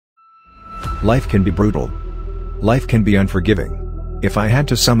Life can be brutal. Life can be unforgiving. If I had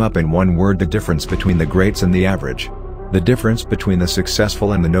to sum up in one word the difference between the greats and the average, the difference between the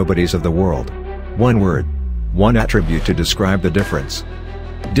successful and the nobodies of the world, one word, one attribute to describe the difference: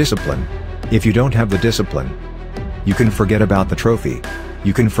 discipline. If you don't have the discipline, you can forget about the trophy.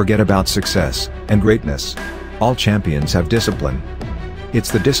 You can forget about success and greatness. All champions have discipline. It's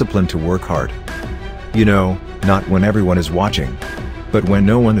the discipline to work hard. You know, not when everyone is watching, but when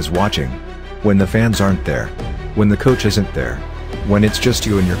no one is watching. When the fans aren't there. When the coach isn't there. When it's just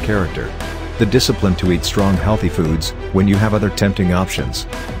you and your character. The discipline to eat strong healthy foods, when you have other tempting options.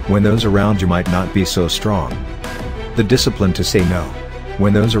 When those around you might not be so strong. The discipline to say no,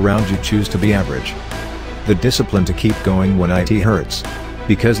 when those around you choose to be average. The discipline to keep going when it hurts.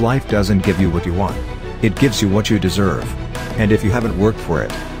 Because life doesn't give you what you want. It gives you what you deserve. And if you haven't worked for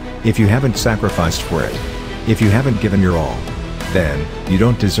it, if you haven't sacrificed for it, if you haven't given your all, then you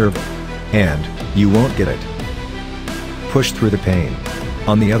don't deserve it. And you won't get it. Push through the pain.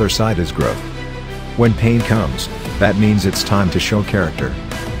 On the other side is growth. When pain comes, that means it's time to show character.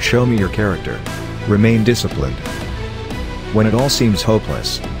 Show me your character. Remain disciplined. When it all seems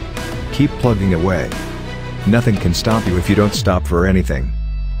hopeless, keep plugging away. Nothing can stop you if you don't stop for anything.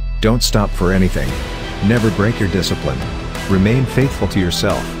 Don't stop for anything. Never break your discipline. Remain faithful to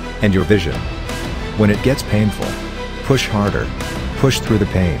yourself and your vision. When it gets painful, push harder. Push through the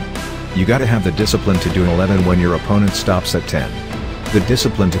pain. You gotta have the discipline to do 11 when your opponent stops at 10. The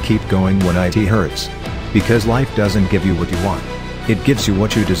discipline to keep going when it hurts. Because life doesn't give you what you want. It gives you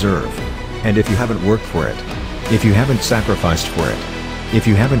what you deserve. And if you haven't worked for it, if you haven't sacrificed for it, if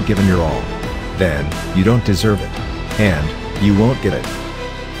you haven't given your all, then you don't deserve it. And you won't get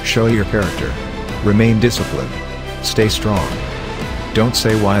it. Show your character. Remain disciplined. Stay strong. Don't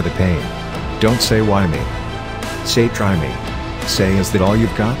say why the pain. Don't say why me. Say try me. Say is that all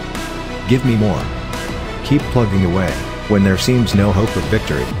you've got? Give me more. Keep plugging away, when there seems no hope of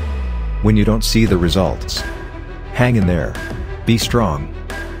victory. When you don't see the results. Hang in there. Be strong.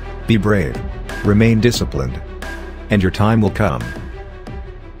 Be brave. Remain disciplined. And your time will come.